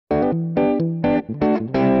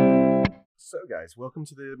So, guys, welcome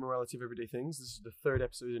to the Morality of Everyday Things. This is the third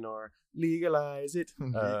episode in our Legalize It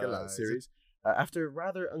series. After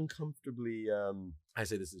rather uncomfortably, I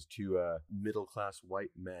say this is two middle-class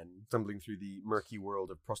white men stumbling through the murky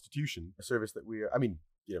world of prostitution, a service that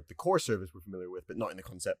the core service we're familiar with, but not in the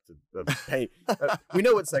concept of pay. We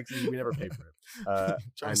know what sex is, we never pay for it.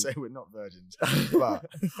 Trying to say we're not virgins, but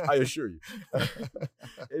I assure you.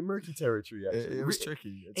 In murky territory, actually. It was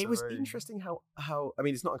tricky. It was interesting how,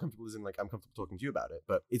 it's not uncomfortable as in, I'm comfortable talking to you about it,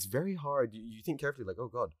 but it's very hard. You think carefully, oh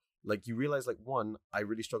God, you realize, one, I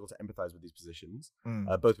really struggle to empathize with these positions,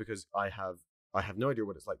 both because I have no idea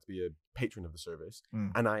what it's like to be a patron of the service,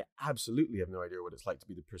 and I absolutely have no idea what it's like to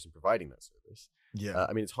be the person providing that service. Yeah.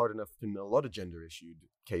 It's hard enough in a lot of gender-issued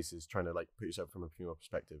cases trying to, put yourself from a female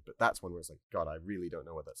perspective, but that's one where it's God, I really don't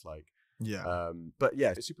know what that's like. Yeah. But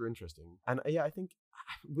yeah, it's super interesting. And I think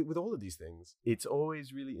with all of these things, it's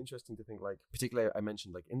always really interesting to think, particularly I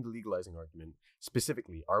mentioned, in the legalizing argument,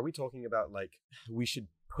 specifically, are we talking about, we should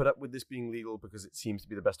put up with this being legal because it seems to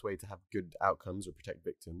be the best way to have good outcomes or protect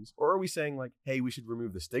victims? Or are we saying, hey, we should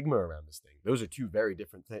remove the stigma around this thing? Those are two very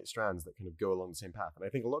different strands that kind of go along the same path. And I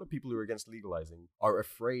think a lot of people who are against legalizing are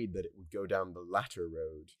afraid that it would go down the latter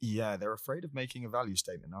road. Yeah, they're afraid of making a value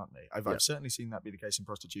statement, aren't they? I've certainly seen that be the case in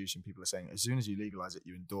prostitution. People are saying as soon as you legalize it,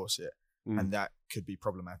 you endorse it. And that could be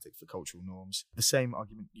problematic for cultural norms. The same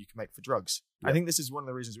argument you can make for drugs. Yep. I think this is one of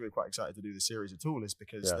the reasons we're quite excited to do this series at all, is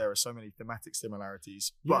because there are so many thematic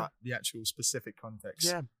similarities, but the actual specific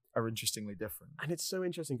contexts are interestingly different. And it's so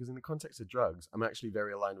interesting because in the context of drugs, I'm actually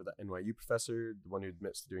very aligned with that NYU professor, the one who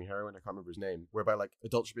admits to doing heroin, I can't remember his name, whereby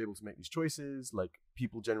adults should be able to make these choices.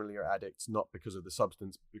 People generally are addicts, not because of the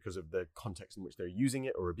substance, but because of the context in which they're using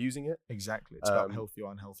it or abusing it. Exactly. It's about healthy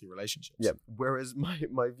or unhealthy relationships. Yeah. Whereas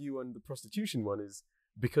my view on the prostitution one is,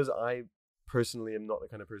 because I personally am not the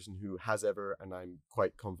kind of person who has ever, and I'm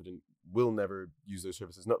quite confident will never use those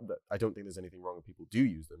services. Not that I don't think there's anything wrong if people do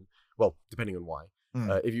use them. Well, depending on why.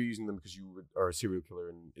 If you're using them because you are a serial killer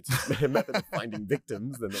and it's a method of finding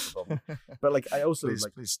victims, then that's a problem. But I also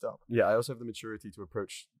please stop. Yeah, I also have the maturity to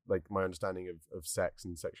approach my understanding of sex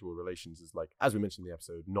and sexual relations is as we mentioned in the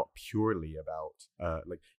episode, not purely about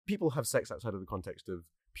people have sex outside of the context of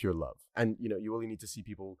pure love, and you only need to see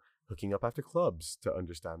people hooking up after clubs to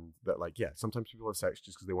understand that sometimes people have sex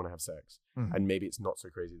just because they want to have sex, and maybe it's not so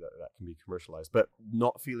crazy that can be commercialized, but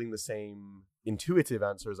not feeling the same intuitive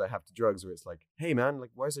answer as I have to drugs, where it's hey man,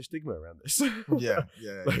 why is there stigma around this? yeah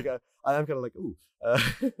I am kind of ooh,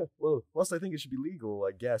 well, whilst I think it should be legal,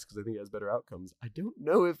 I guess, because I think it has better outcomes, I don't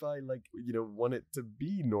know if I want it to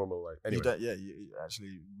be normal. Anyway.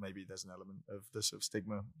 Actually, maybe there's an element of the sort of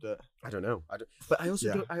stigma that I don't know. But I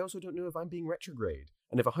also don't know if I'm being retrograde,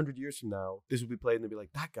 and if 100 years from now this will be played and they'll be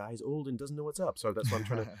that guy's old and doesn't know what's up. So that's why I'm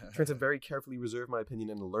trying to very carefully reserve my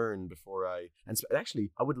opinion and learn before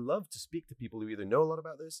actually I would love to speak to people who either know a lot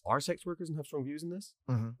about this, are sex workers and have strong views in this.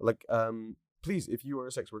 Please, if you are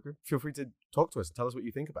a sex worker, feel free to talk to us. Tell us what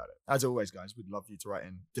you think about it. As always, guys, we'd love you to write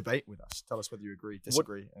in, debate with us. Tell us whether you agree,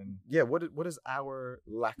 disagree. What has our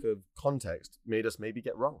lack of context made us maybe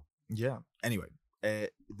get wrong? Yeah. Anyway,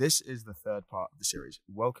 this is the third part of the series.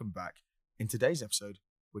 Welcome back. In today's episode,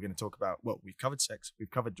 we're going to talk about, we've covered sex,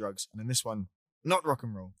 we've covered drugs, and in this one, not rock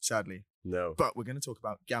and roll, sadly. No. But we're going to talk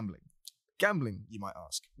about gambling. Gambling, you might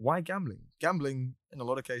ask. Why gambling? Gambling, in a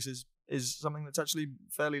lot of cases, is something that's actually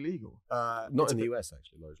fairly legal. Not in the US,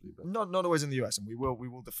 actually, largely. But not always in the US, and we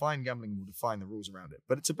will define gambling, we'll define the rules around it.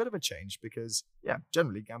 But it's a bit of a change because,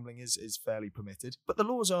 generally gambling is fairly permitted. But the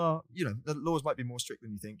laws are, the laws might be more strict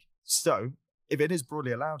than you think. So, if it is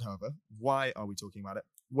broadly allowed, however, why are we talking about it?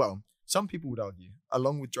 Well, some people would argue,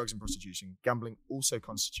 along with drugs and prostitution, gambling also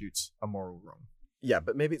constitutes a moral wrong. Yeah,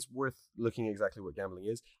 but maybe it's worth looking at exactly what gambling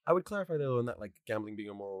is. I would clarify, though, on that, gambling being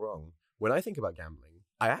a moral wrong. When I think about gambling,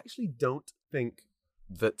 I actually don't think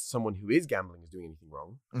that someone who is gambling is doing anything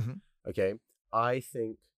wrong. Okay? I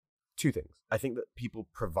think two things. I think that people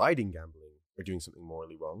providing gambling are doing something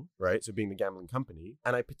morally wrong, right? So being the gambling company.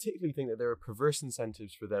 And I particularly think that there are perverse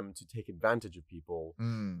incentives for them to take advantage of people.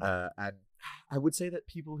 And I would say that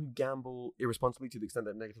people who gamble irresponsibly to the extent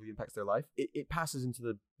that it negatively impacts their life, it passes into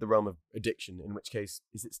the realm of addiction, in which case,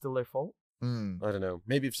 is it still their fault? I don't know.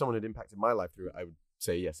 Maybe if someone had impacted my life through it, I would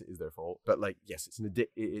say, yes, it is their fault. But yes,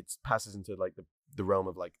 it passes into the realm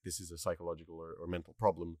of this is a psychological or mental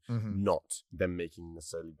problem, not them making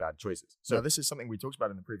necessarily bad choices. So now, this is something we talked about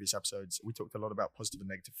in the previous episodes. We talked a lot about positive and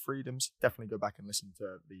negative freedoms. Definitely go back and listen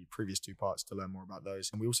to the previous two parts to learn more about those.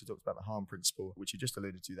 And we also talked about the harm principle, which you just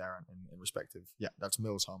alluded to there in respect of, that's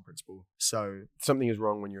Mill's harm principle. So something is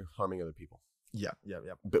wrong when you're harming other people. Yeah.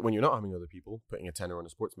 But when you're not harming other people, putting a tenner on a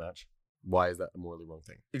sports match, Why is that a morally wrong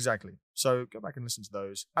thing? Exactly. So go back and listen to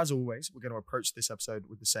those. As always, we're going to approach this episode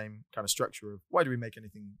with the same kind of structure of why do we make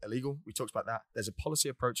anything illegal? We talked about that. There's a policy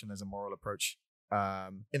approach and there's a moral approach.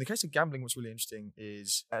 In the case of gambling, what's really interesting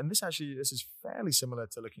is, and this is fairly similar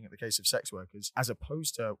to looking at the case of sex workers, as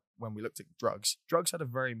opposed to when we looked at drugs. Drugs had a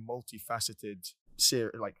very multifaceted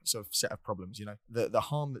sort of set of problems. You know, the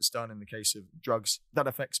harm that's done in the case of drugs, that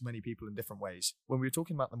affects many people in different ways. When we were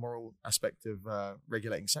talking about the moral aspect of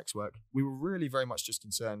regulating sex work, we were really very much just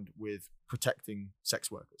concerned with protecting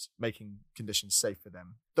sex workers, making conditions safe for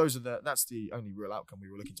them. That's the only real outcome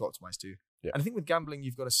we were looking to optimize to. Yeah. And I think with gambling,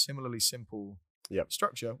 you've got a similarly simple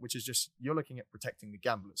structure, which is just you're looking at protecting the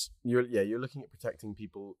gamblers. You're looking at protecting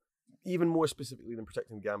people, even more specifically than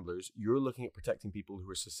protecting the gamblers. You're looking at protecting people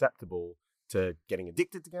who are susceptible to getting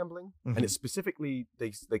addicted to gambling, and it's specifically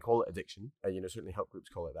they call it addiction. Certainly help groups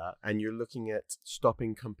call it that. And you're looking at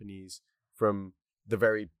stopping companies from the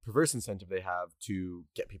very perverse incentive they have to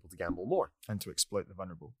get people to gamble more and to exploit the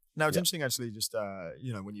vulnerable. Now, it's interesting actually, just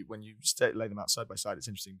when you lay them out side by side, it's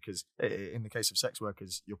interesting because in the case of sex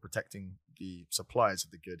workers, you're protecting the suppliers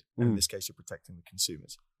of the good, and in this case, you're protecting the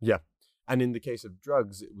consumers. Yeah, and in the case of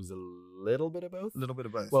drugs, it was a little bit of both. A little bit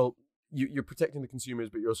of both. Well, you're protecting the consumers,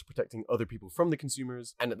 but you're also protecting other people from the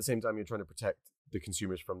consumers, and at the same time, you're trying to protect the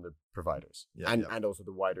consumers from the providers, and also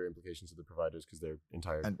the wider implications of the providers because they're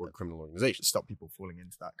entire criminal organizations. Stop people falling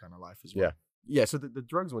into that kind of life as well. Yeah. So the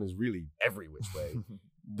drugs one is really every which way.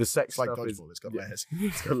 The sex stuff like dodgeball. It's got layers.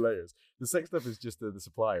 It's got layers. The sex stuff is just the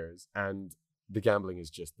suppliers, and the gambling is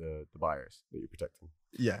just the buyers that you're protecting.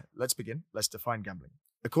 Yeah. Let's begin. Let's define gambling.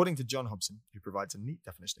 According to John Hobson, who provides a neat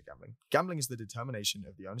definition of gambling, gambling is the determination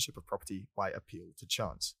of the ownership of property by appeal to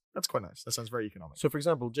chance. That's quite nice. That sounds very economic. So, for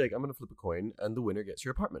example, Jake, I'm going to flip a coin, and the winner gets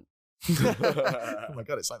your apartment. Oh my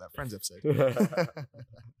God, it's like that Friends episode.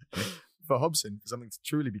 For Hobson, for something to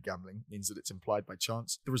truly be gambling means that it's implied by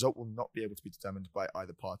chance. The result will not be able to be determined by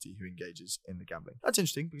either party who engages in the gambling. That's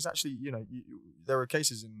interesting because actually, there are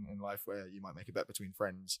cases in life where you might make a bet between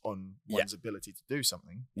friends on one's ability to do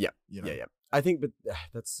something. Yeah. I think, but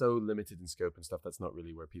that's so limited in scope and stuff. That's not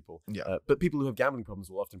really where people. But people who have gambling problems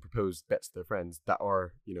will often propose bets to their friends that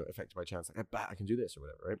are, affected by chance. Like, I bet I can do this or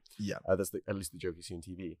whatever, right? Yeah. That's at least the joke you see on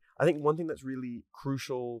TV. I think one thing that's really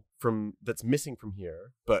crucial that's missing from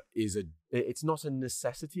here, but it's not a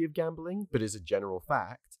necessity of gambling, but is a general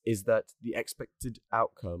fact, is that the expected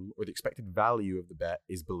outcome or the expected value of the bet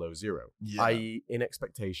is below zero. I.e., in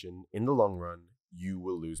expectation, in the long run, you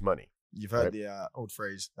will lose money. You've heard the old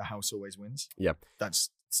phrase, the house always wins. Yeah. That's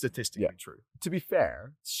statistically true. To be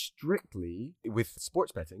fair, strictly with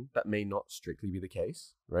sports betting, that may not strictly be the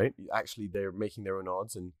case, right? Actually, they're making their own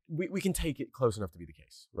odds, and we can take it close enough to be the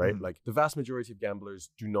case, right? Like the vast majority of gamblers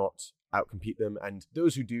do not outcompete them, and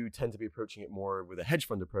those who do tend to be approaching it more with a hedge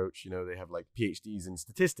fund approach. They have like PhDs in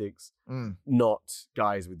statistics, not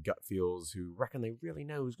guys with gut feels who reckon they really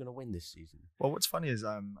know who's going to win this season. Well, what's funny is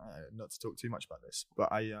not to talk too much about this, but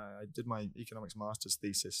I did my economics master's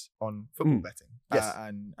thesis on football betting. Yes.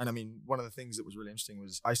 And I mean, one of the things that was really interesting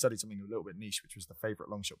was I studied something a little bit niche, which was the favorite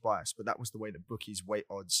long shot bias, but that was the way that bookies weight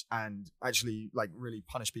odds and actually like really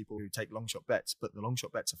punish people who take long shot bets, but the long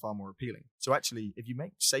shot bets are far more appealing. So actually, if you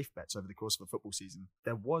make safe bets over the course of a football season,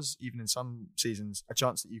 there was, even in some seasons, a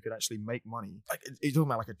chance that you could actually make money. Like you're talking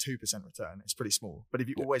about like a 2% return. It's pretty small. But if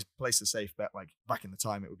you always place a safe bet, like back in the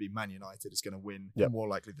time, it would be Man United is going to win more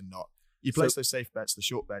likely than not. You place those safe bets, the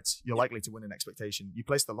short bets, you're likely to win an expectation. You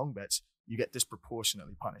place the long bets, you get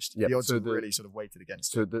disproportionately punished. The odds are really sort of weighted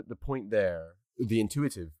against it. So the point there, the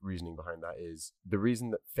intuitive reasoning behind that is the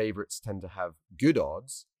reason that favorites tend to have good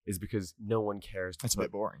odds is because no one cares. That's a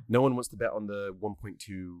bit boring. No one wants to bet on the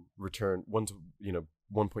 1.2 return,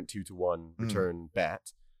 1.2 to 1 return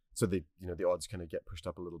bet. So the odds kind of get pushed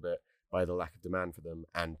up a little bit by the lack of demand for them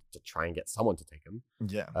and to try and get someone to take them.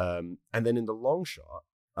 Yeah. And then in the long shot,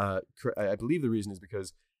 I believe the reason is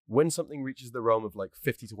because when something reaches the realm of like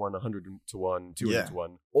 50 to 1, 100 to 1, 200 to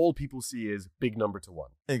 1, all people see is big number to 1.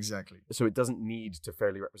 Exactly. So it doesn't need to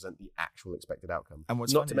fairly represent the actual expected outcome. And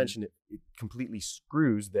what's not to mention it completely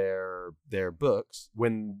screws their books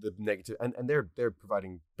when the negative and they're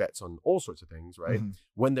providing bets on all sorts of things, right?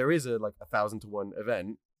 When there is a 1,000 to 1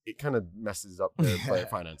 event, it kind of messes up their player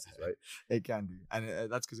finances, right? It can do.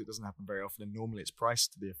 And that's because it doesn't happen very often. And normally it's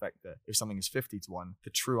priced to the effect that if something is 50 to 1, the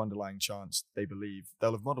true underlying chance, they believe,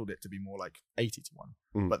 they'll have modeled it to be more like 80 to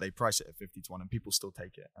 1. But they price it at 50 to 1 and people still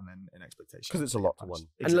take it. And then in expectation. Because it's a lot to 1.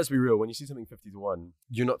 Exactly. And let's be real, when you see something 50 to 1,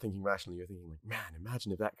 you're not thinking rationally. You're thinking like, man,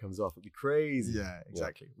 imagine if that comes off. It'd be crazy. Yeah,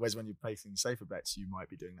 exactly. Whereas when you're placing safer bets, you might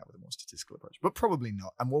be doing that with a more statistical approach. But probably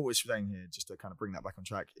not. And what we're saying here, just to kind of bring that back on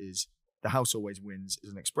track, is the house always wins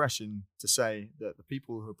is an expression to say that the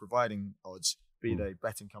people who are providing odds, be they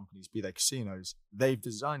betting companies, be they casinos, they've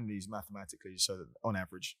designed these mathematically so that on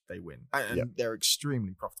average they win. And they're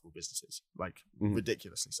extremely profitable businesses, like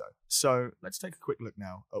ridiculously so. So let's take a quick look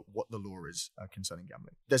now at what the law is concerning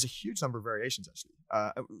gambling. There's a huge number of variations actually.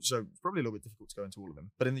 So it's probably a little bit difficult to go into all of them.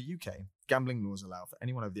 But in the UK, gambling laws allow for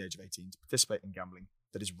anyone over the age of 18 to participate in gambling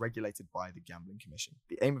that is regulated by the Gambling Commission.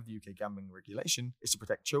 The aim of the UK gambling regulation is to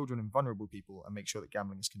protect children and vulnerable people and make sure that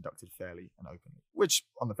gambling is conducted fairly and openly, which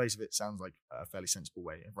on the face of it sounds like a fairly sensible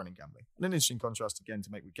way of running gambling. And an interesting contrast again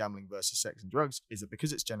to make with gambling versus sex and drugs is that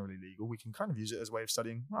because it's generally legal, we can kind of use it as a way of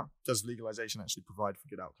studying, does legalization actually provide for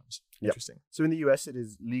good outcomes? Interesting. So in the US, it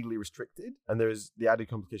is legally restricted, and there's the added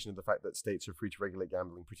complication of the fact that states are free to regulate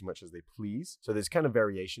gambling pretty much as they please. So there's kind of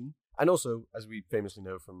variation. And also, as we famously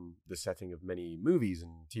know from the setting of many movies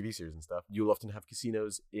and TV series and stuff, you'll often have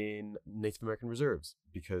casinos in Native American reserves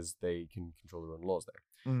because they can control their own laws there.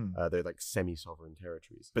 They're like semi-sovereign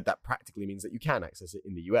territories. But that practically means that you can access it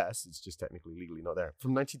in the US. It's just technically legally not there.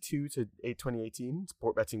 From 92 to 2018,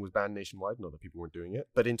 sport betting was banned nationwide. Not that people weren't doing it.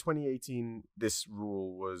 But in 2018, this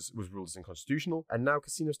rule was ruled as unconstitutional. And now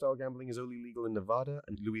casino-style gambling is only legal in Nevada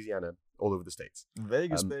and Louisiana, all over the states.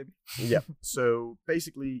 Vegas, baby. Yeah. So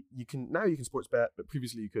basically, you can sports bet, but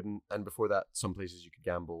previously you couldn't. And before that, some places you could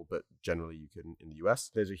gamble, but generally you couldn't in the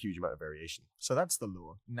US. There's a huge amount of variation. So that's the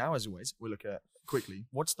law. Now, as always, we'll look at quickly,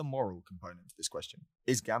 what's the moral component to this question?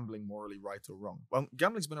 Is gambling morally right or wrong? Well,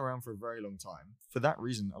 gambling's been around for a very long time. For that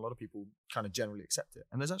reason, a lot of people kind of generally accept it.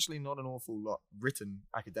 And there's actually not an awful lot written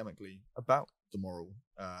academically about the moral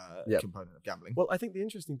component of gambling. Well, I think the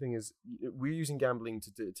interesting thing is we're using gambling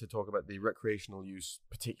to talk about the recreational use,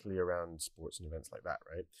 particularly around sports and events like that,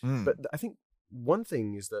 right? But I think one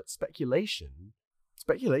thing is that speculation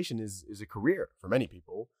is a career for many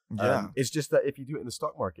people. It's just that if you do it in the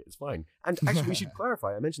stock market, it's fine. And actually, we should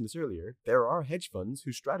clarify, I mentioned this earlier, there are hedge funds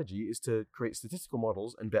whose strategy is to create statistical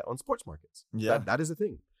models and bet on sports markets. That is a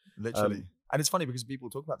thing. Literally. And it's funny because people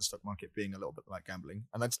talk about the stock market being a little bit like gambling,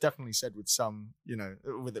 and that's definitely said with some,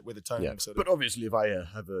 with a tone of sort of. But obviously, if I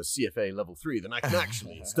have a CFA level 3, then I can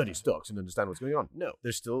actually study stocks and understand what's going on. No,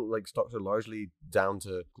 there's still stocks are largely down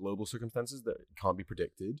to global circumstances that can't be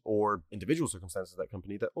predicted, or individual circumstances of that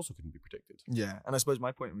company that also couldn't be predicted. Yeah, and I suppose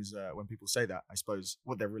my point was when people say that, I suppose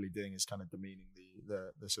what they're really doing is kind of demeaning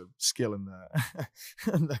the sort of skill and the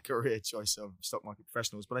and the career choice of stock market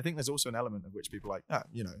professionals. But I think there's also an element of which people are like,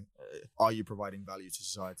 are you providing value to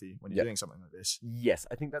society when you're doing something like this? Yes,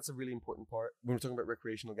 I think that's a really important part. When we're talking about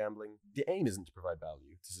recreational gambling, the aim isn't to provide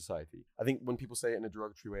value to society. I think when people say it in a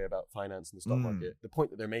derogatory way about finance and the stock market, the point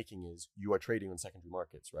that they're making is you are trading on secondary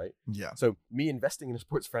markets, right? Yeah. So me investing in a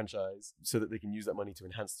sports franchise so that they can use that money to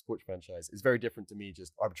enhance the sports franchise is very different to me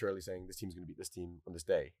just arbitrarily saying this team's going to beat this team on this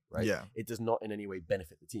day, right? Yeah. It does not in any way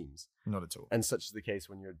benefit the teams. Not at all. And such is the case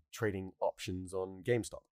when you're trading options on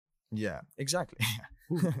GameStop. Yeah, exactly.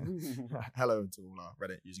 Hello to all our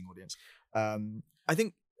Reddit using audience. I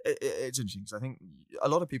think it's interesting because I think a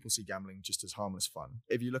lot of people see gambling just as harmless fun.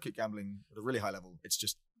 If you look at gambling at a really high level, it's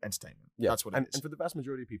just entertainment. That's what it is. And for the vast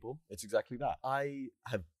majority of people, it's exactly that. I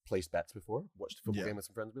have placed bets before, watched a football game with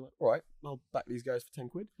some friends and be like, all right, I'll back these guys for 10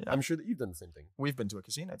 quid. Yeah. I'm sure that you've done the same thing. We've been to a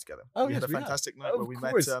casino together. We had a fantastic night where we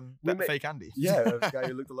met fake Andy. Yeah, a guy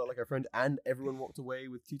who looked a lot like our friend, and everyone walked away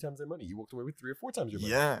with 2 times their money. You walked away with 3 or 4 times your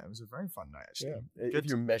money. Yeah, it was a very fun night actually. Yeah. If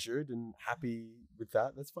you're measured and happy with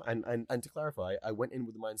that, that's fine. And to clarify, I went in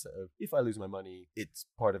with the mindset of if I lose my money, it's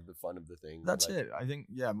part of the fun of the thing. That's it. I think,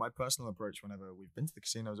 my personal approach whenever we've been to the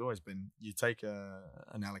casino has always been you take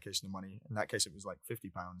an allocation of money. In that case, it was like £50.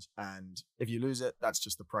 And if you lose it, that's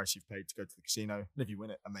just the price you've paid to go to the casino. And if you win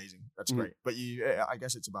it, amazing. That's great. But I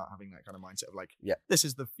guess it's about having that kind of mindset of like, this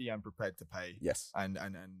is the fee I'm prepared to pay. Yes. And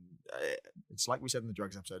it's like we said in the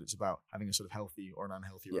drugs episode, it's about having a sort of healthy or an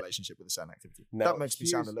unhealthy relationship with a certain activity. Now, that makes me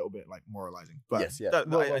sound a little bit like moralizing. But yes, yeah.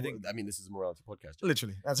 I think this is a morality podcast.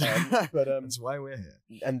 Literally. That's that's why we're here.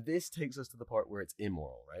 And this takes us to the part where it's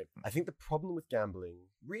immoral, right? I think the problem with gambling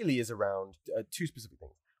really is around 2 specific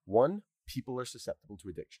things. 1, people are susceptible to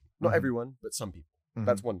addiction. Not everyone, but some people.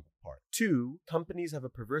 That's one part. 2, companies have a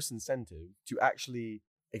perverse incentive to actually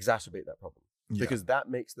exacerbate that problem. Because that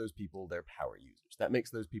makes those people their power users. That makes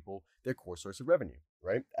those people their core source of revenue,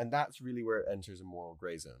 right? And that's really where it enters a moral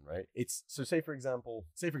gray zone, right? It's so say for example,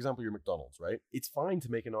 you're McDonald's, right? It's fine to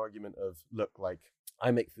make an argument of, look, like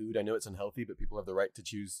I make food, I know it's unhealthy, but people have the right to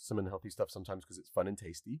choose some unhealthy stuff sometimes because it's fun and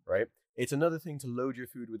tasty, right? It's another thing to load your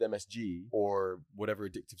food with MSG or whatever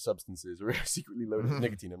addictive substances, or secretly load it with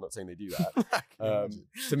nicotine. I'm not saying they do that.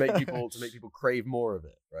 to make people crave more of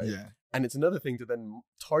it, right? Yeah. And it's another thing to then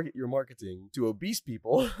target your marketing to obese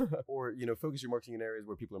people, or focus your marketing in areas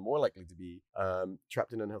where people are more likely to be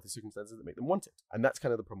trapped in unhealthy circumstances that make them want it. And that's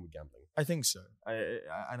kind of the problem with gambling. I think so.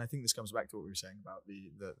 And I think this comes back to what we were saying about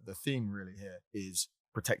the theme really here is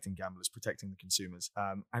protecting gamblers, protecting the consumers.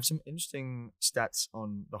 I have some interesting stats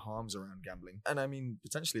on the harms around gambling. And I mean,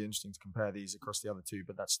 potentially interesting to compare these across the other two,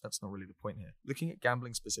 but that's not really the point here. Looking at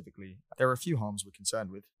gambling specifically, there are a few harms we're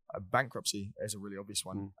concerned with. Bankruptcy is a really obvious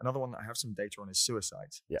one. Another one that I have some data on is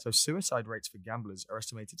suicides. Yeah. So suicide rates for gamblers are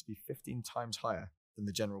estimated to be 15 times higher than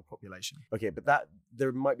the general population. Okay, but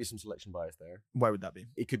there might be some selection bias there. Why would that be?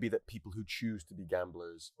 It could be that people who choose to be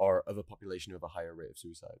gamblers are of a population of a higher rate of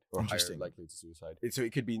suicide or higher likelihood to suicide. So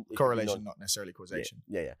it could be correlation, not necessarily causation.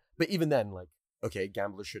 Yeah. But even then, like, okay,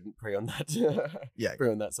 gamblers shouldn't prey on that. Prey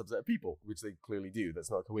on that subset of people, which they clearly do. That's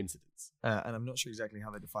not a coincidence. And I'm not sure exactly how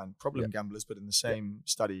they define problem gamblers, but in the same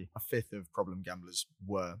study, a fifth of problem gamblers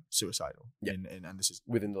were suicidal. Yeah. And this is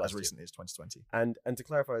within the last as recently as 2020. And to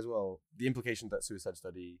clarify as well, the implication of that suicide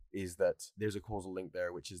study is that there's a causal link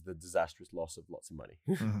there, which is the disastrous loss of lots of money,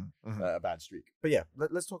 a bad streak. But yeah,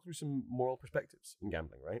 let's talk through some moral perspectives in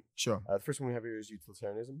gambling, right? Sure. The first one we have here is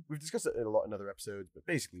utilitarianism. We've discussed it a lot in other episodes, but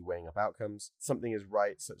basically weighing up outcomes. Something is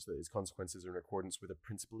right such that its consequences are in accordance with a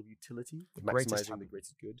principle of utility, maximizing the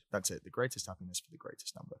greatest good. That's it. The greatest happiness for the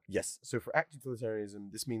greatest number. Yes. So for act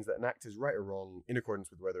utilitarianism, this means that an act is right or wrong in accordance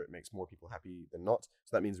with whether it makes more people happy than not.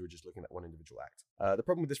 So that means we're just looking at one individual act. The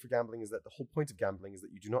problem with this for gambling is that the whole point of gambling is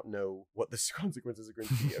that you do not know what the consequences are going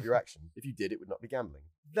to be of your action. If you did, it would not be gambling.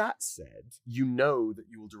 That said, you know that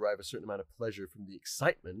you will derive a certain amount of pleasure from the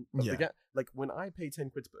excitement of the game. Like when I pay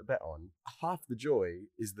 10 quid to put a bet on, half the joy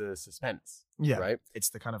is the suspense. Yeah. Right? It's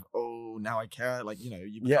the kind of, now I care. Like,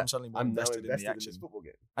 you become suddenly more invested in the action. In this football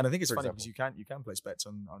game. And I think it's funny because you can place bets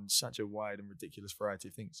on such a wide and ridiculous variety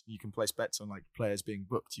of things. You can place bets on like players being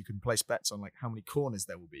booked. You can place bets on like how many corners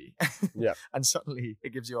there will be. Yeah. And suddenly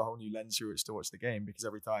it gives you a whole new lens through which to watch the game, because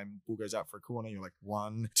every time ball goes out for a corner, you're like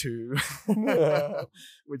 1, 2,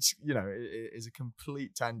 which, is a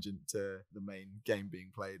complete tangent to the main game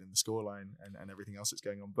being played and the scoreline and everything else that's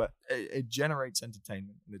going on. But it generates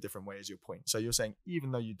entertainment in a different way, is your point. So you're saying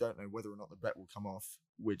even though you don't know whether or not the bet will come off,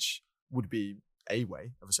 which would be a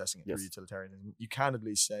way of assessing it through utilitarianism, you can at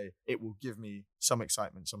least say it will give me some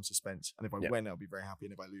excitement, some suspense, and if I win, I'll be very happy,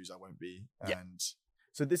 and if I lose, I won't be. And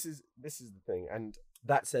so this is the thing. And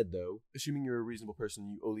that said, though, assuming you're a reasonable person,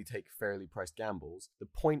 you only take fairly priced gambles. The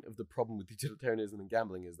point of the problem with utilitarianism and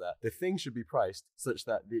gambling is that the thing should be priced such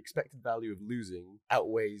that the expected value of losing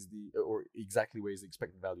outweighs or exactly weighs the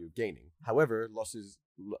expected value of gaining. However, losses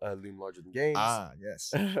loom larger than gains.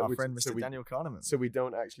 Yes. Our friend Mr. Daniel Kahneman. So we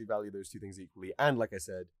don't actually value those two things equally. And like I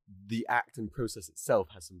said, the act and process itself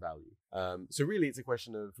has some value. So really it's a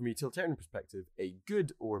question of, from a utilitarian perspective, a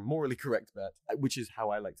good or morally correct bet, which is how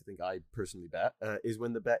I like to think I personally bet, is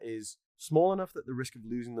when the bet is small enough that the risk of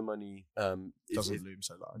losing the money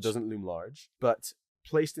doesn't loom large, but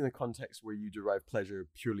placed in a context where you derive pleasure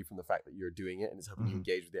purely from the fact that you're doing it and it's helping you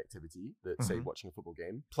engage with the activity that, say, watching a football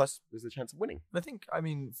game, plus there's a chance of winning. And I think,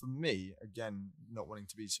 for me, again, not wanting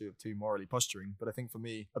to be too morally posturing, but I think for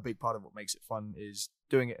me, a big part of what makes it fun is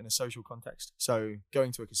doing it in a social context. So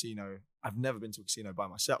going to a casino, I've never been to a casino by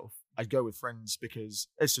myself. I'd go with friends because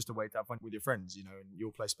it's just a way to have fun with your friends, and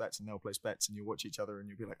you'll place bets and they'll place bets and you'll watch each other and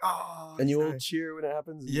you'll be like, and you all cheer when it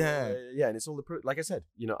happens. Yeah. And it's all like I said,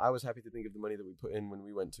 I was happy to think of the money that we put in when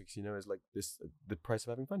we went to a casino as like this, the price of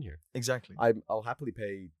having fun here. Exactly. I'll happily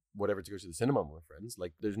pay whatever to go to the cinema with my friends.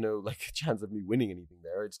 Like there's no like chance of me winning anything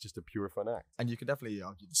there. It's just a pure fun act. And you could definitely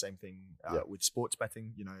argue the same thing with sports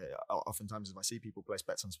betting. Oftentimes if I see people place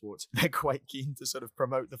bets on sports, they're quite keen to sort of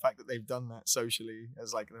promote the fact that they've done that socially,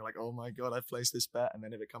 as like they're like, oh my god, I've placed this bet, and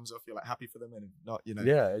then if it comes off, you're like happy for them, and if not,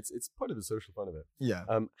 it's part of the social fun of it. Yeah.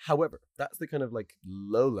 However, that's the kind of like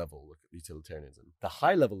low level look at utilitarianism. The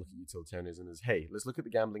high level look at utilitarianism is, hey, let's look at the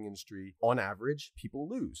gambling industry. On average, people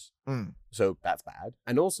lose. So that's bad.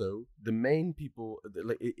 And also the main people,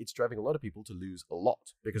 it's driving a lot of people to lose a lot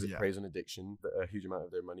because it preys on addiction. A huge amount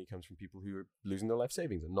of their money comes from people who are losing their life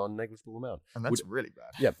savings, a non-negligible amount. And that's really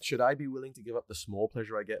bad. Yeah. Should I be willing to give up the small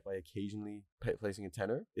pleasure I get by occasionally placing a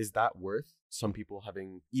tenner? Is that worth some people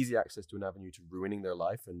having easy access to an avenue to ruining their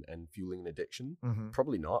life and fueling an addiction?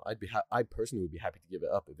 Probably not. I personally would be happy to give it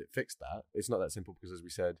up if it fixed that. It's not that simple because, as we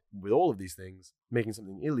said, with all of these things, making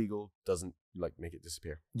something illegal doesn't like make it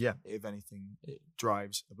disappear. Yeah, if anything, it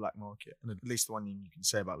drives a black market. And at least the one thing you can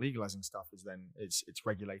say about legalizing stuff is then it's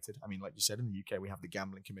regulated. I mean, like you said, in the UK, we have the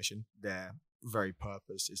Gambling Commission. Their very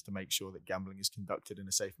purpose is to make sure that gambling is conducted in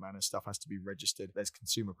a safe manner. Stuff has to be registered. There's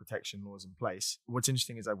consumer protection laws in place. What's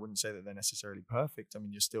interesting is I wouldn't say that they're necessarily perfect. I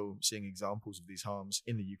mean, you're still seeing examples of these harms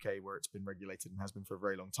in the UK where it's been regulated and has been for a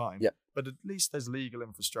very long time. Yeah. But at least there's legal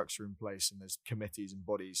infrastructure in place and there's committees and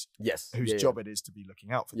bodies yes. whose job it is to be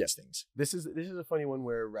looking out for these things. This is a funny one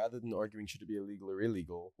where rather than arguing should it be illegal or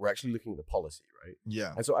illegal, we're actually looking at the policy, right?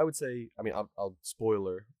 Yeah. And so I would say, I mean, I'll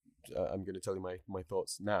spoiler. I'm going to tell you my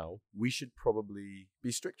thoughts now. We should probably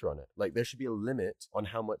be stricter on it. Like, there should be a limit on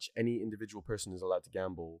how much any individual person is allowed to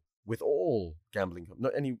gamble with all gambling,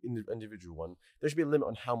 not any individual one. There should be a limit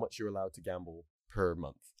on how much you're allowed to gamble per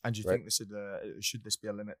month. And do you think should this be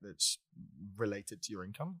a limit that's related to your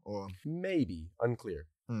income, or maybe unclear?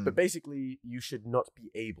 But basically, you should not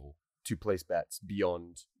be able to place bets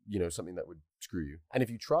beyond, something that would screw you. And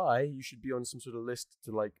if you try, you should be on some sort of list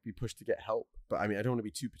to like be pushed to get help. But I mean, I don't want to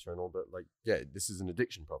be too paternal, but like, yeah, this is an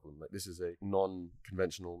addiction problem. Like, this is a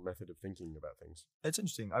non-conventional method of thinking about things. It's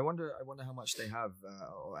interesting. I wonder how much they have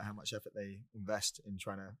or how much effort they invest in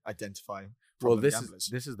trying to identify problem gamblers.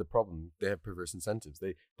 This is the problem. They have perverse incentives.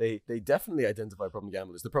 They definitely identify problem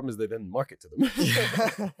gamblers. The problem is they then market to them.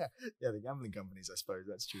 Yeah, the gambling companies, I suppose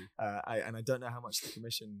that's true. I don't know how much the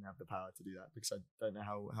commission have the power to do that, because I don't know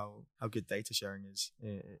how good data sharing is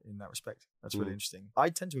in that respect. That's really interesting. I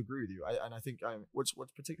tend to agree with you. And I think what's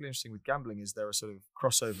particularly interesting with gambling is there are sort of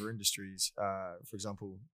crossover industries. For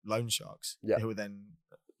example, loan sharks, who are then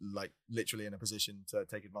like literally in a position to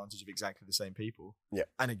take advantage of exactly the same people. Yeah.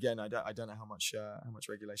 And again, I don't know how much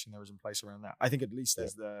regulation there is in place around that. I think at least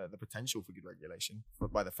there's the potential for good regulation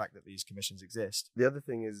by the fact that these commissions exist. The other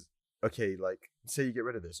thing is, okay, like, say you get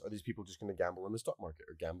rid of this, are these people just going to gamble on the stock market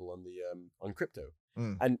or gamble on the on crypto?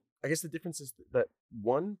 And I guess the difference is that,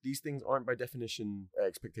 one, these things aren't by definition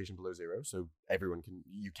expectation below zero, so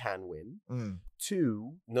you can win.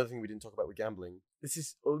 Two, another thing we didn't talk about with gambling, this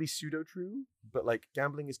is only pseudo true, but like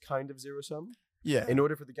gambling is kind of zero sum. Yeah. In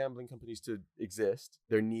order for the gambling companies to exist,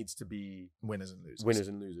 there needs to be winners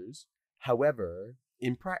and losers. However,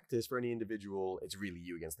 in practice, for any individual, it's really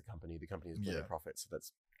you against the company. The company is pulling a profit, so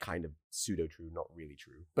that's kind of pseudo-true, not really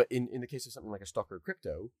true. But in the case of something like a stock or a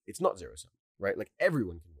crypto, it's not zero-sum, right? Like,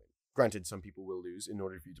 everyone can win. Granted, some people will lose. In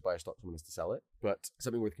order for you to buy a stock, someone has to sell it. But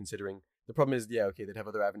something worth considering. The problem is, they'd have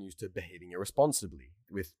other avenues to behaving irresponsibly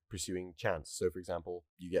with pursuing chance. So, for example,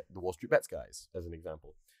 you get the Wall Street Bets guys, as an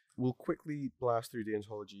example. We'll quickly blast through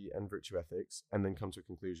deontology and virtue ethics and then come to a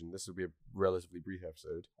conclusion. This will be a relatively brief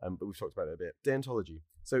episode, but we've talked about it a bit. Deontology.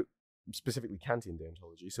 So specifically Kantian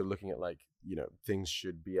deontology. So looking at things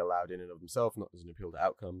should be allowed in and of themselves, not as an appeal to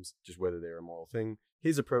outcomes, just whether they're a moral thing.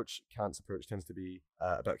 His approach, Kant's approach, tends to be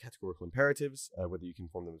about categorical imperatives, whether you can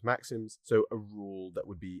form them as maxims. So a rule that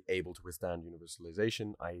would be able to withstand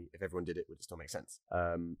universalization, i.e. if everyone did it, would it still make sense?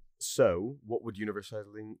 So what would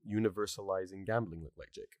universalizing gambling look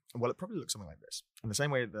like, Jake? Well, it probably looks something like this. In the same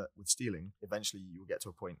way that with stealing, eventually you will get to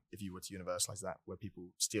a point, if you were to universalize that, where people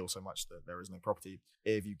steal so much that there is no property.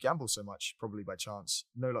 If you gamble so much, probably by chance,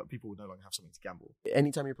 people would no longer have something to gamble.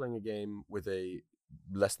 Anytime you're playing a game with a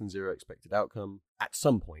less than zero expected outcome, at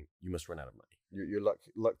some point you must run out of money. Your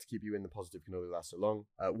luck to keep you in the positive can only last so long.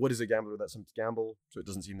 What is a gambler without something to gamble? So it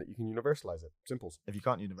doesn't seem that you can universalize it. Simple. If you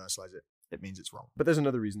can't universalize it, it means it's wrong. But there's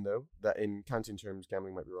another reason, though, that in Kantian terms,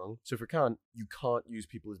 gambling might be wrong. So for Kant, you can't use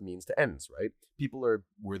people as means to ends, right? People are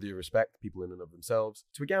worthy of respect, people in and of themselves.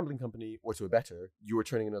 To a gambling company or to a bettor, you are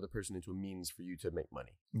turning another person into a means for you to make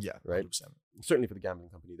money. Yeah, right. 100%. Certainly for the gambling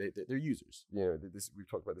company, they're users. We've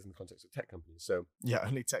talked about this in the context of tech companies. So yeah,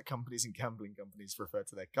 only tech companies and gambling companies refer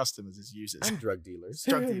to their customers as users. And drug dealers.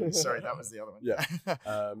 Sorry, that was the other one. Yeah.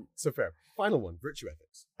 So fair. Final one, virtue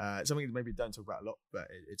ethics. Something that maybe we don't talk about a lot, but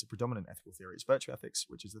it's a predominant ethical theory. It's virtue ethics,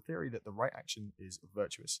 which is the theory that the right action is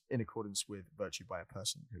virtuous in accordance with virtue by a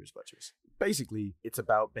person who is virtuous. Basically, it's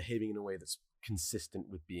about behaving in a way that's consistent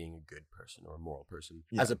with being a good person or a moral person,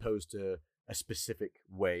 as opposed to a specific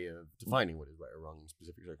way of defining what is right or wrong in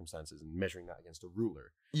specific circumstances and measuring that against a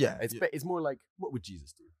ruler. Yeah. It's more like, what would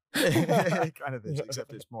Jesus do? Kind of thing,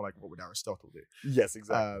 except it's more like, what would Aristotle do? Yes,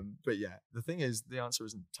 exactly. But yeah, the thing is, the answer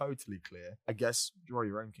isn't totally clear. I guess draw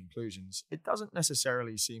your own conclusions. It doesn't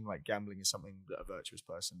necessarily seem like gambling is something that a virtuous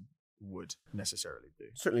person would necessarily do.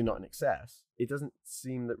 Certainly not in excess. It doesn't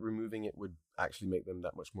seem that removing it would actually make them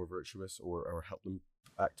that much more virtuous or help them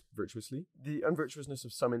act virtuously. The unvirtuousness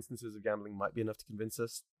of some instances of gambling might be enough to convince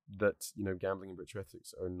us that, gambling and virtue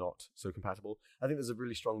ethics are not so compatible. I think there's a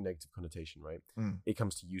really strong negative connotation, right? It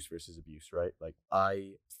comes to use versus abuse, right? Like,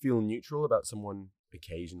 I feel neutral about someone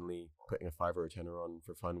occasionally putting a $5 or a $10 on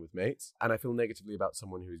for fun with mates, and I feel negatively about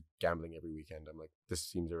someone who's gambling every weekend. I'm like, this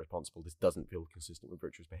seems irresponsible. This doesn't feel consistent with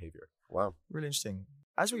virtuous behavior. Wow. Really interesting.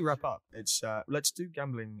 As we wrap up, let's do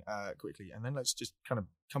gambling quickly, and then let's just kind of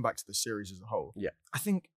come back to the series as a whole. Yeah. I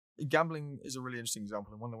think gambling is a really interesting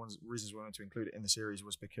example, and one of the reasons we wanted to include it in the series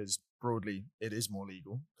was because broadly it is more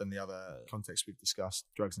legal than the other contexts we've discussed,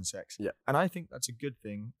 drugs and sex. Yeah. And I think that's a good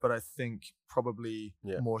thing, but I think probably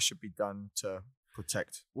more should be done to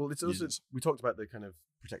protect. Well, it's also, we talked about the kind of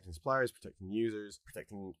protecting suppliers, protecting users,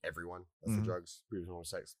 protecting everyone. That's the drugs. Previous one was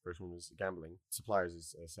sex. First one was gambling. Suppliers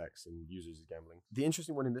is sex, and users is gambling. The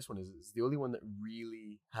interesting one in this one is it's the only one that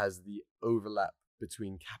really has the overlap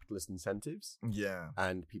between capitalist incentives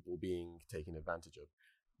and people being taken advantage of.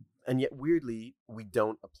 And yet, weirdly, we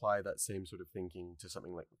don't apply that same sort of thinking to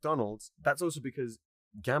something like McDonald's. That's also because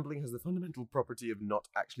gambling has the fundamental property of not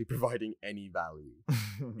actually providing any value.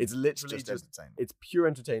 It's literally just it's pure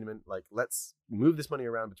entertainment. Like, let's move this money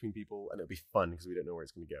around between people and it'll be fun because we don't know where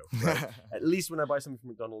it's going to go. Right? At least when I buy something from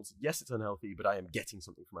McDonald's, yes, it's unhealthy, but I am getting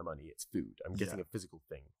something for my money. It's food. I'm getting a physical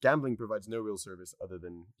thing. Gambling provides no real service other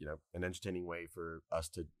than, an entertaining way for us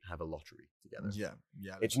to have a lottery together.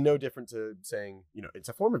 Yeah. It's no different to saying, it's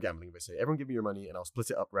a form of gambling if I say, everyone give me your money and I'll split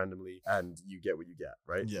it up randomly and you get what you get,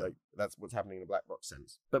 right? Yeah. Like, that's what's happening in a black box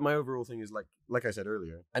sense. But my overall thing is like I said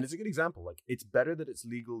earlier, and it's a good example, like, it's better that it's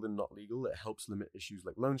legal than not legal. It helps limit issues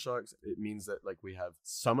like loan sharks. It means that, like, we have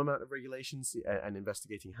some amount of regulations and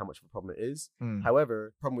investigating how much of a problem it is.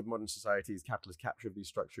 However, problem with modern society is capitalist capture of these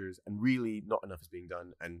structures, and really not enough is being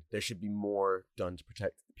done, and there should be more done to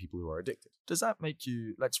protect people who are addicted. Does that make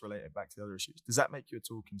you, let's relate it back to the other issues, does that make you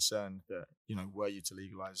at all concerned that, were you to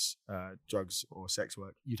legalize drugs or sex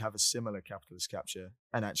work, you'd have a similar capitalist capture,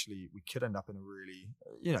 and actually we could end up in a really,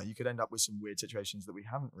 you could end up with some weird situations that we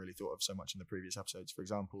haven't really thought of so much in the previous episodes. For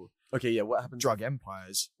example, what happens? Drug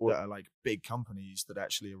empires that are like big companies that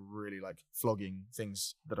actually are really like flogging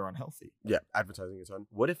things that are unhealthy. Yeah, advertising a ton.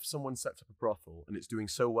 What if someone sets up a brothel and it's doing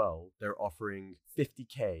so well, they're offering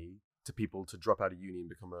 $50K to people to drop out of uni and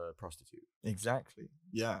become a prostitute? Exactly.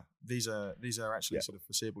 Yeah. These are actually sort of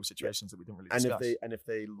foreseeable situations that we didn't really discuss. And if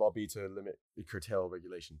they lobby to limit curtail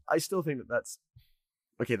regulation, I still think that's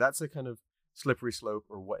a kind of slippery slope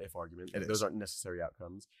or what if argument. Those aren't necessary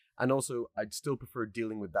outcomes. And also, I'd still prefer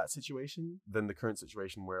dealing with that situation than the current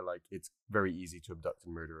situation where, like, it's very easy to abduct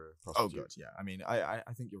and murder a prostitute. Oh god, yeah. I mean, I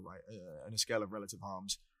think you're right. On a scale of relative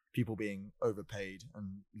harms, people being overpaid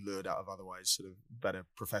and lured out of otherwise sort of better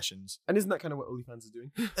professions. And isn't that kind of what OnlyFans is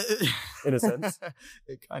doing? In a sense.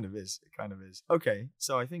 It kind of is. Okay,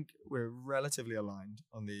 so I think we're relatively aligned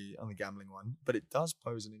on the gambling one, but it does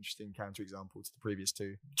pose an interesting counterexample to the previous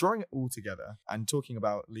two. Drawing it all together and talking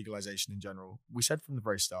about legalization in general, we said from the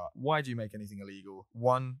very start, why do you make anything illegal?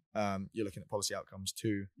 One, you're looking at policy outcomes.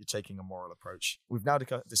 Two, you're taking a moral approach. We've now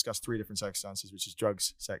discussed three different circumstances, which is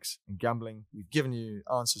drugs, sex, and gambling. We've given you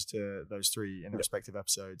answers to those three in the respective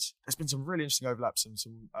episodes. There's been some really interesting overlaps and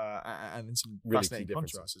some really fascinating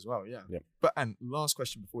contrasts as well. Yeah. But and last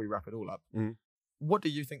question before we wrap it all up: what do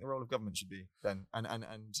you think the role of government should be then?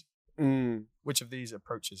 And which of these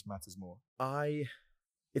approaches matters more?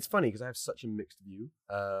 It's funny because I have such a mixed view.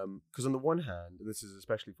 Because on the one hand, and this is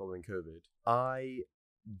especially following COVID, I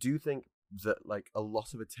do think that, like, a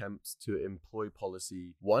lot of attempts to employ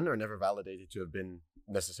policy, one, are never validated to have been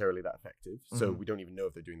necessarily that effective. So we don't even know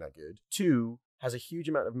if they're doing that good. Two, has a huge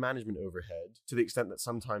amount of management overhead to the extent that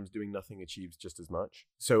sometimes doing nothing achieves just as much.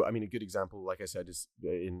 So, I mean, a good example, like I said, is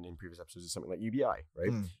in previous episodes, is something like UBI,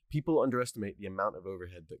 right? People underestimate the amount of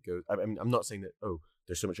overhead that goes. I mean, I'm not saying that,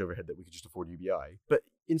 there's so much overhead that we could just afford UBI, but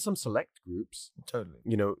in some select groups, totally,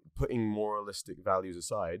 putting moralistic values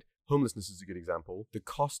aside, homelessness is a good example. The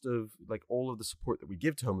cost of, like, all of the support that we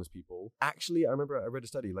give to homeless people, actually, I remember I read a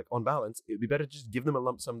study, like, on balance, it would be better to just give them a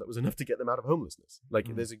lump sum that was enough to get them out of homelessness.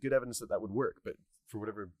 Like, there's a good evidence that would work, but for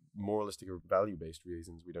whatever moralistic or value-based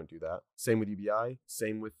reasons, we don't do that. Same with UBI,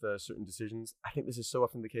 same with certain decisions. I think this is so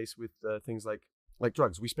often the case with things like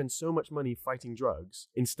drugs. We spend so much money fighting drugs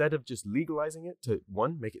instead of just legalizing it to,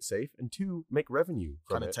 one, make it safe, and two, make revenue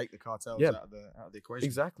from kind of it. Take the cartels out of the equation.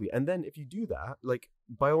 Exactly. And then if you do that, like,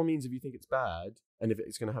 by all means, if you think it's bad and if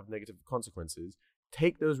it's going to have negative consequences,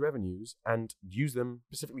 take those revenues and use them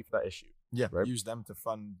specifically for that issue. Yeah, right? Use them to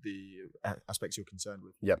fund the aspects you're concerned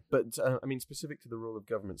with. Yeah, but I mean, specific to the role of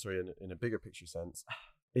government, in a bigger picture sense,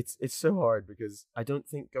 It's so hard because I don't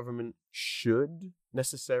think government should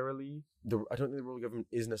necessarily. I don't think the role of government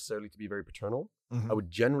is necessarily to be very paternal. I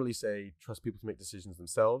would generally say trust people to make decisions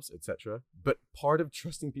themselves, etc. But part of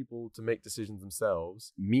trusting people to make decisions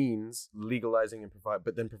themselves means legalizing and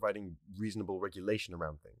providing reasonable regulation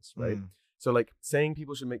around things, right? So like saying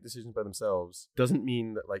people should make decisions by themselves doesn't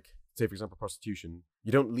mean that, like, say for example, prostitution,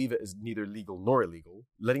 you don't leave it as neither legal nor illegal.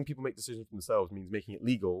 Letting people make decisions for themselves means making it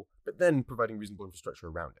legal, but then providing reasonable infrastructure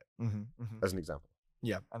around it, as an example.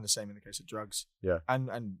 Yeah, and the same in the case of drugs. Yeah.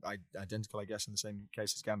 And identical, I guess, in the same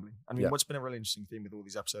case as gambling. I mean, what's been a really interesting theme with all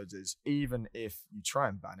these episodes is even if you try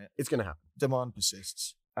and ban it, it's going to happen. Demand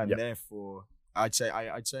persists. And therefore, I'd say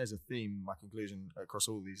as a theme, my conclusion across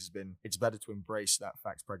all of these has been, it's better to embrace that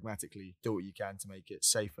fact pragmatically, do what you can to make it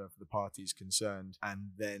safer for the parties concerned.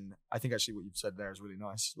 And then I think actually what you've said there is really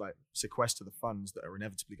nice, like sequester the funds that are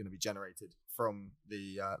inevitably going to be generated from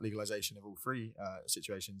the legalization of all three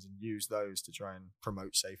situations and use those to try and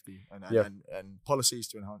promote safety and policies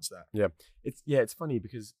to enhance that. Yeah. It's funny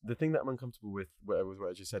because the thing that I'm uncomfortable with what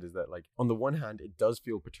I just said is that, like, on the one hand, it does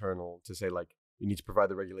feel paternal to say, like, you need to provide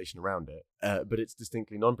the regulation around it. But it's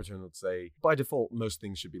distinctly non-paternal to say, by default, most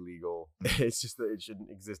things should be legal. It's just that it shouldn't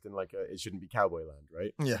exist in it shouldn't be cowboy land,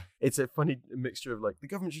 right? Yeah. It's a funny mixture of, like, the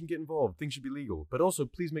government shouldn't get involved, things should be legal, but also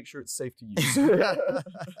please make sure it's safe to use.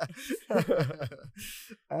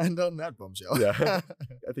 And on that bombshell. Yeah.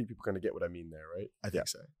 I think people kind of get what I mean there, right? I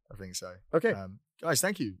think so. Okay. Guys,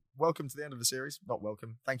 thank you. Welcome to the end of the series. Not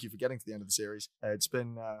welcome. Thank you for getting to the end of the series. It's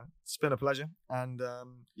been a pleasure. And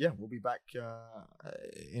we'll be back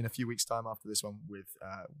in a few weeks' time after this one with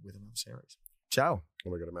another series. Ciao.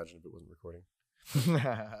 Oh my God, imagine if it wasn't recording.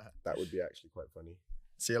 That would be actually quite funny.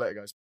 See you later, guys.